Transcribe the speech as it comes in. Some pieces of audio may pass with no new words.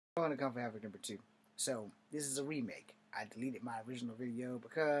Welcome to Comfort Africa number 2. So, this is a remake. I deleted my original video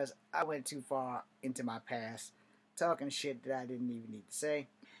because I went too far into my past talking shit that I didn't even need to say.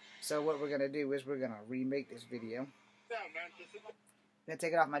 So what we're going to do is we're going to remake this video. I'm going to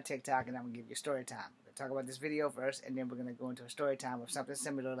take it off my TikTok and I'm going to give you a story time. We're going to talk about this video first and then we're going to go into a story time of something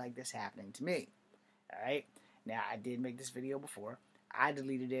similar like this happening to me. Alright? Now, I did make this video before. I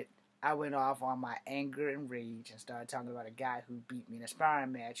deleted it. I went off on my anger and rage and started talking about a guy who beat me in a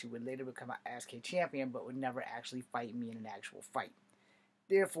sparring match who would later become an ASK champion but would never actually fight me in an actual fight.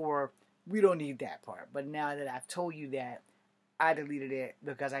 Therefore, we don't need that part. But now that I've told you that, I deleted it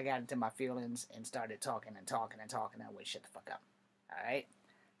because I got into my feelings and started talking and I went shut the fuck up. Alright?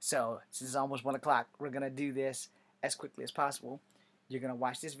 So, since it's almost 1 o'clock, we're going to do this as quickly as possible. You're going to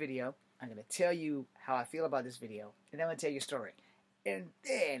watch this video. I'm going to tell you how I feel about this video. And then I'm going to tell you a story. And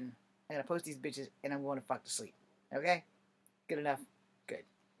then I'm going to post these bitches, and I'm going to fuck to sleep. Okay? Good enough? Good.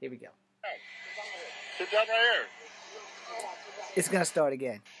 Here we go. Hey, sit down right here. It's going to start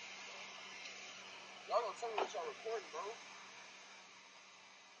again. Y'all don't tell me what y'all recording, bro.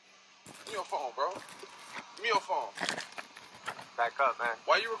 Give me your phone, bro. Give me your phone. Back up, man.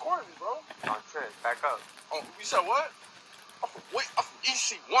 Why you recording me, bro? On trip. Back up. Oh, you said what? I'm from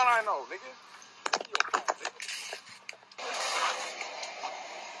EC1, I know, nigga. Give me your phone, nigga.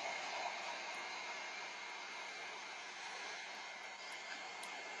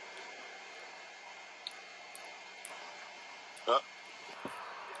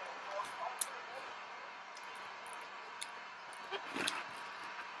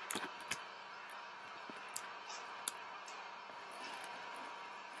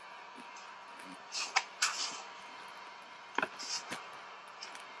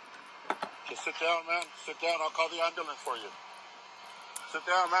 Just sit down, man. Sit down. I'll call the ambulance for you. Sit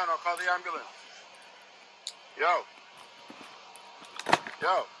down, man. I'll call the ambulance. Yo.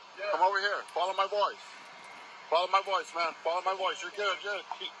 Yo. Yeah. Come over here. Follow my voice. Follow my voice, man. Follow my voice. You're good. You're good.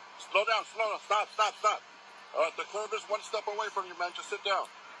 Slow down. Slow down. Stop. Stop. Stop. The curb is 1 step away from you, man. Just sit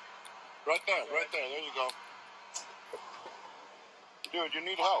down. Right there. Right there. There you go. Dude, you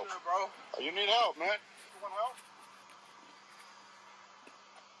need help. Bro. You need help, man. You want help?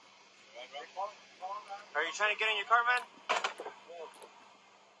 Are you trying to get in your car, man? Yo,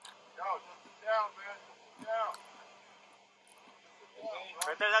 just sit down, man. Sit down.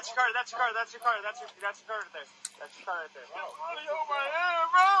 Right there, that's your car, that's your car, that's your car, that's your car right there. That's your car right there. Money on my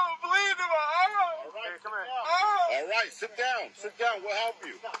head, bro. Bleed in my eye. All right, Here, come here. All right, sit down. Sit down. We'll help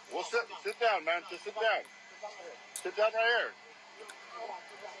you. We'll sit down, man. Just sit down. Sit down right here.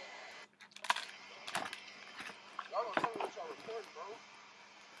 Y'all don't tell me what y'all recording, bro.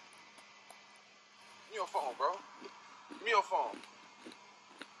 Give me your phone, bro. Give me your phone.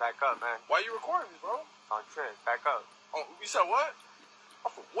 Back up, man. Why you recording me, bro? On trip. Back up. Oh, you said what?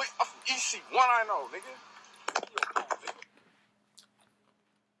 I'm from EC1, I know, nigga. Give me your phone, nigga.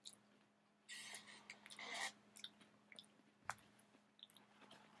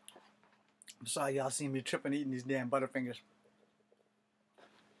 I'm sorry y'all seen me tripping eating these damn Butterfingers.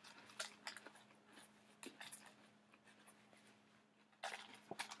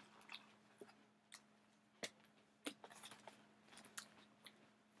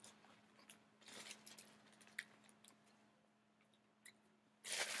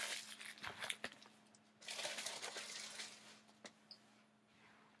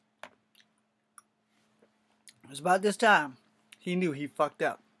 It was about this time he knew he fucked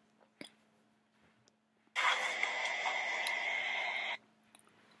up.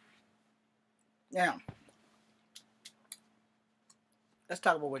 Now, let's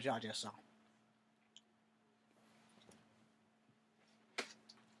talk about what y'all just saw.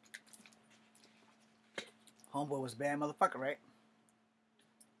 Homeboy was a bad motherfucker, right?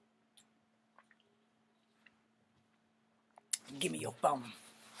 Give me your phone.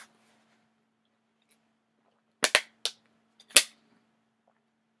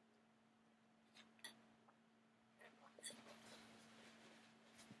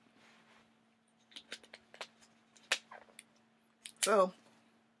 So,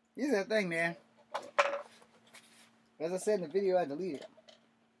 here's the thing, man. As I said in the video I deleted,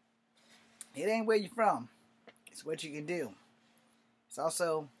 it ain't where you're from. It's what you can do. It's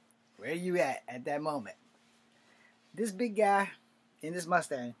also where you at that moment. This big guy in this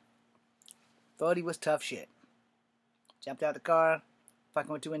Mustang thought he was tough shit. Jumped out the car,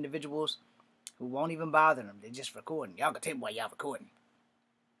 fucking with 2 individuals who won't even bother him. They're just recording. Y'all can tell me why y'all recording.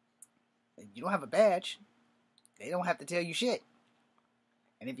 You don't have a badge. They don't have to tell you shit.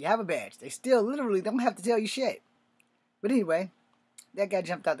 And if you have a badge, they still literally don't have to tell you shit. But anyway, that guy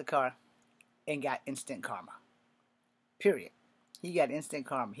jumped out the car and got instant karma. Period. He got instant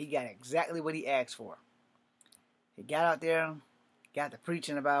karma. He got exactly what he asked for. He got out there, got to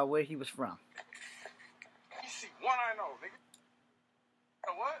preaching about where he was from. You see one I know, nigga.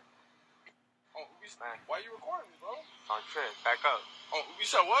 What? Oh, why you recording me, bro? Oh shit, back up. Oh, you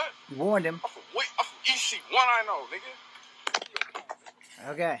said what? He warned him. I'm from EC, one I know, nigga.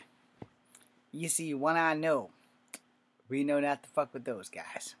 Okay. You see, one I know. We know not to fuck with those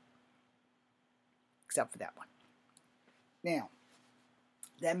guys. Except for that one. Now,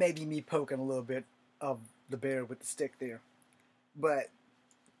 that may be me poking a little bit of the bear with the stick there. But,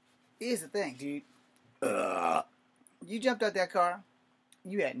 here's the thing, dude. You jumped out that car.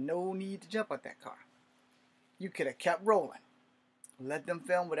 You had no need to jump out that car. You could have kept rolling. Let them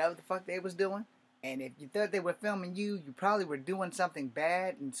film whatever the fuck they was doing. And if you thought they were filming you, you probably were doing something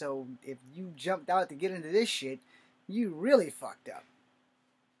bad. And so, if you jumped out to get into this shit, you really fucked up.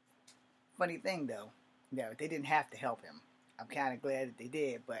 Funny thing, though, they didn't have to help him. I'm kind of glad that they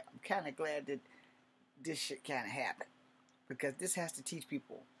did, but I'm kind of glad that this shit kind of happened. Because this has to teach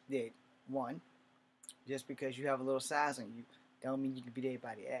people that, one, just because you have a little size on you, don't mean you can beat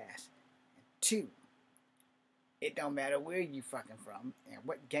everybody's ass. And two, it don't matter where you fucking from and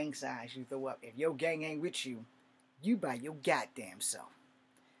what gang signs you throw up. If your gang ain't with you, you by your goddamn self.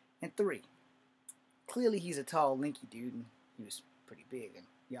 And three, clearly he's a tall, lanky dude, and he was pretty big. And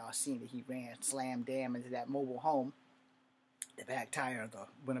y'all seen that he ran slam dam into that mobile home, the back tire of the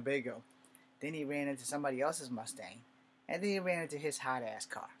Winnebago. Then he ran into somebody else's Mustang, and then he ran into his hot-ass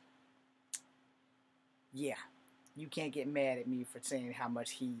car. Yeah, you can't get mad at me for saying how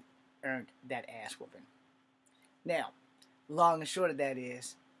much he earned that ass whooping. Now, long and short of that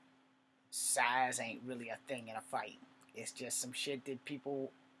is, size ain't really a thing in a fight. It's just some shit that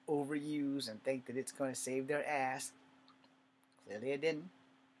people overuse and think that it's going to save their ass. Clearly it didn't.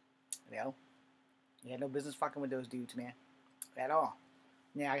 Well, you had no business fucking with those dudes, man. At all.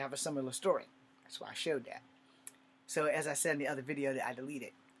 Now I have a similar story. That's why I showed that. So as I said in the other video that I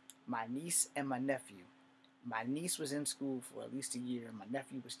deleted, my niece and my nephew. My niece was in school for at least a year. My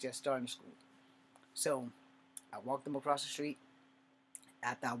nephew was just starting school. So I walked them across the street.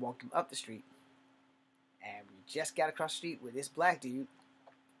 After I walked them up the street, and we just got across the street with this black dude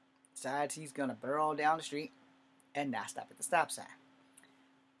decides he's gonna barrel down the street and not stop at the stop sign.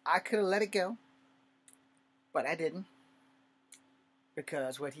 I could have let it go, but I didn't,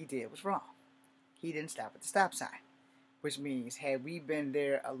 because what he did was wrong. He didn't stop at the stop sign, which means had we been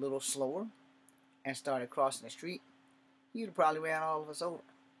there a little slower and started crossing the street, he'd have probably ran all of us over.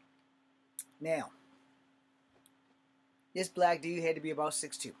 Now, this black dude had to be about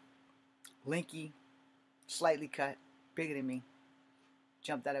 6'2", lanky, slightly cut, bigger than me,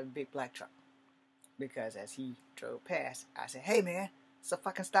 jumped out of a big black truck. Because as he drove past, I said, "Hey man, it's a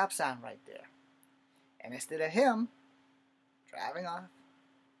fucking stop sign right there." And instead of him driving off,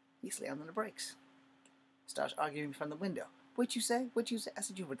 he slammed on the brakes. Starts arguing from the window. "What you say? What you say?" I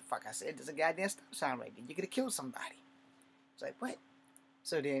said, "You what the fuck?" I said, "There's a goddamn stop sign right there. You could have killed somebody." He's like, "What?"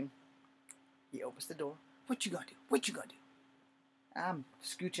 So then he opens the door. "What you gonna do? What you gonna do?" I'm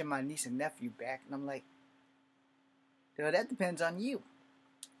scooching my niece and nephew back, and I'm like, "Dude, that depends on you."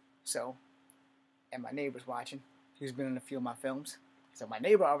 So, and my neighbor's watching. He's been in a few of my films. So my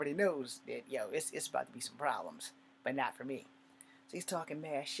neighbor already knows that, yo, it's about to be some problems. But not for me. So he's talking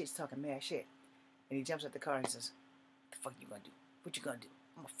mad shit. And he jumps out the car and says, "What the fuck you gonna do? What you gonna do?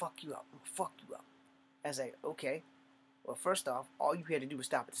 I'm gonna fuck you up. I'm gonna fuck you up." I was like, okay. Well, first off, all you had to do was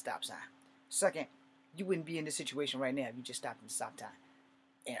stop at the stop sign. Second, you wouldn't be in this situation right now if you just stopped at the stop sign.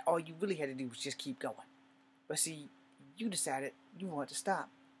 And all you really had to do was just keep going. But see, you decided you wanted to stop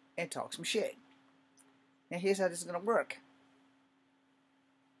and talk some shit. Now here's how this is gonna work.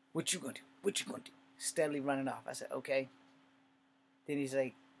 "What you gonna do? What you gonna do?" Steadily running off. I said, okay. Then he's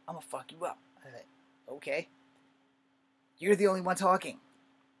like, "I'm gonna fuck you up." I said, okay. "You're the only one talking."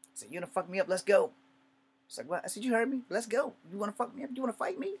 I said, "You wanna fuck me up? Let's go." It's like, "What?" I said, "You heard me. Let's go. You wanna fuck me up? You wanna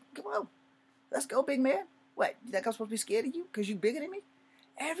fight me? Come on. Let's go, big man." "What? You think I'm supposed to be scared of you because you bigger than me?"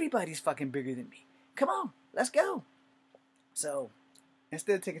 Everybody's fucking bigger than me. Come on. Let's go. So,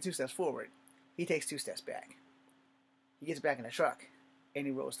 instead of taking 2 steps forward, he takes 2 steps back. He gets back in the truck, and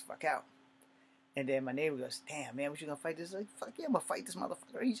he rolls the fuck out. And then my neighbor goes, "Damn, man, what you gonna fight this?" Like, "Fuck yeah, I'm gonna fight this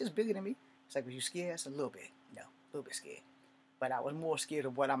motherfucker. He's just bigger than me." It's like, "Was you scared?" I said, "A little bit." No, a little bit scared. But I was more scared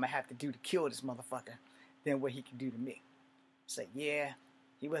of what I'm gonna have to do to kill this motherfucker than what he can do to me. It's like, yeah,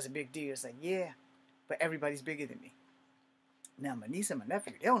 he was a big dude. It's like, yeah, but everybody's bigger than me. Now, my niece and my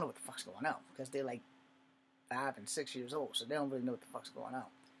nephew, they don't know what the fuck's going on because they're like 5 and 6 years old, so they don't really know what the fuck's going on.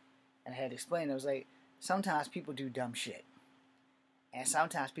 And I had to explain, I was like, sometimes people do dumb shit. And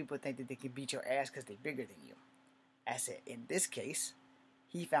sometimes people think that they can beat your ass because they're bigger than you. I said, in this case,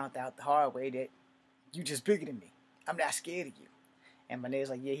 he found out the hard way that you just bigger than me. I'm not scared of you. And my neighbor's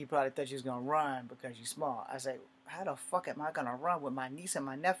like, yeah, he probably thought you was going to run because you're small. I said, how the fuck am I going to run with my niece and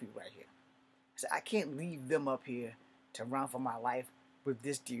my nephew right here? I said, I can't leave them up here to run for my life with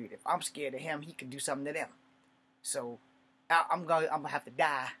this dude. If I'm scared of him, he can do something to them. So I'm gonna have to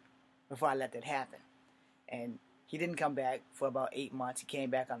die before I let that happen. And he didn't come back for about 8 months. He came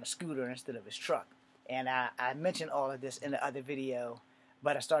back on a scooter instead of his truck. And I mentioned all of this in the other video,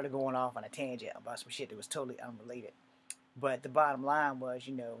 but I started going off on a tangent about some shit that was totally unrelated. But the bottom line was,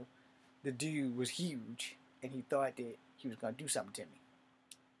 you know, the dude was huge, and he thought that he was going to do something to me.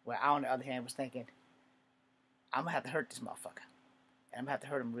 Well, I, on the other hand, was thinking, I'm going to have to hurt this motherfucker. And I'm going to have to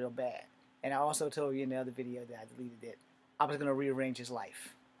hurt him real bad. And I also told you in the other video that I deleted that I was going to rearrange his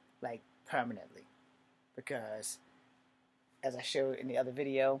life, like, permanently. Because, as I showed in the other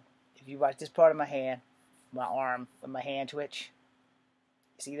video, if you watch this part of my hand, my arm, with my hand twitch,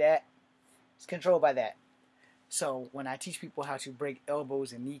 see that? It's controlled by that. So, when I teach people how to break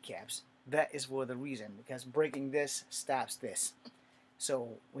elbows and kneecaps, that is for the reason. Because breaking this stops this. So,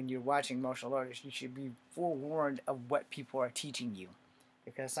 when you're watching martial artists, you should be forewarned of what people are teaching you.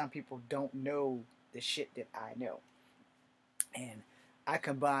 Because some people don't know the shit that I know. And I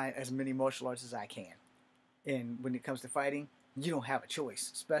combine as many martial arts as I can. And when it comes to fighting, you don't have a choice.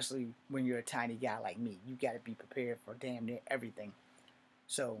 Especially when you're a tiny guy like me. You got to be prepared for damn near everything.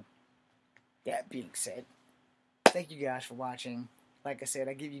 So, that being said, thank you guys for watching. Like I said,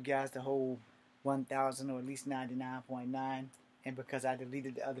 I give you guys the whole 1,000 or at least 99.9. And because I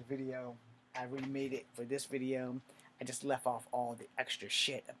deleted the other video, I remade it for this video. I just left off all the extra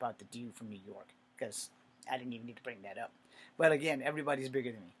shit about the dude from New York. Because I didn't even need to bring that up. But again, everybody's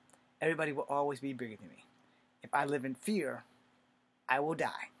bigger than me. Everybody will always be bigger than me. If I live in fear, I will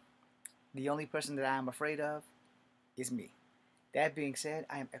die. The only person that I am afraid of is me. That being said,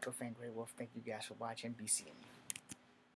 I am Echo Fan Grey Wolf. Thank you guys for watching. Be seeing you.